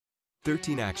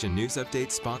13 Action News Update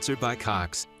sponsored by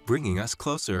Cox, bringing us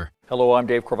closer. Hello, I'm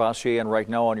Dave Corvassier, and right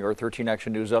now on your 13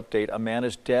 Action News Update, a man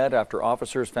is dead after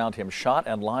officers found him shot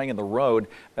and lying in the road.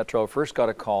 Metro first got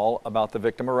a call about the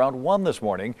victim around 1 this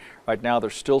morning. Right now,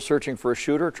 they're still searching for a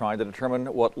shooter, trying to determine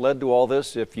what led to all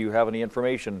this. If you have any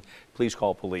information, please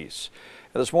call police.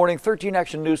 This morning, 13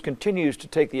 Action News continues to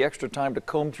take the extra time to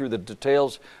comb through the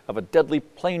details of a deadly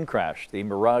plane crash. The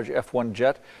Mirage F-1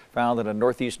 jet found in a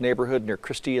northeast neighborhood near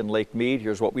Christie and Lake Mead.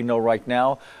 Here's what we know right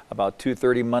now. About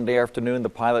 2:30 Monday afternoon, the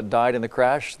pilot died in the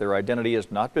crash. Their identity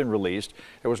has not been released.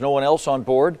 There was no one else on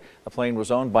board. The plane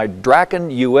was owned by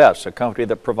Draken US, a company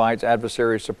that provides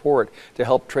adversary support to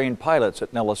help train pilots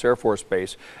at Nellis Air Force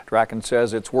Base. Draken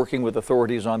says it's working with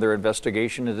authorities on their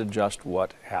investigation into just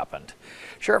what happened.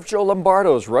 Sheriff Joe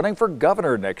Lombardo is running for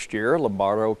governor next year.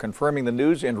 Lombardo confirming the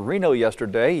news in Reno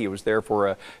yesterday. He was there for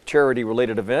a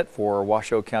charity-related event for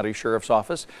Washoe County Sheriff's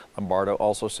Office. Lombardo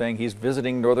also saying he's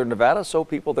visiting Northern Nevada so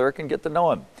people there can get to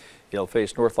know him. He'll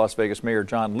face North Las Vegas Mayor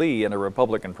John Lee in a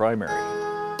Republican primary.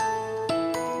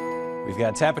 We've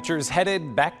got temperatures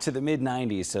headed back to the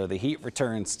mid-90s, so the heat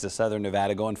returns to southern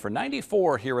Nevada, going for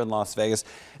 94 here in Las Vegas.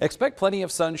 Expect plenty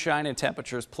of sunshine and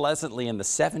temperatures pleasantly in the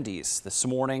 70s this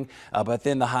morning, but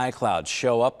then the high clouds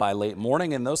show up by late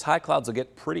morning, and those high clouds will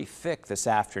get pretty thick this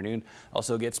afternoon.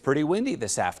 Also gets pretty windy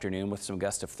this afternoon with some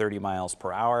gusts of 30 miles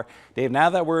per hour. Dave,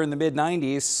 now that we're in the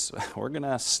mid-90s, we're going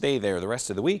to stay there the rest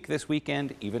of the week, this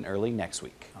weekend, even early next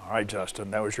week. All right,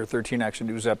 Justin, that was your 13 Action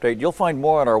News Update. You'll find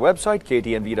more on our website,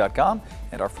 ktnv.com,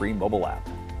 and our free mobile app.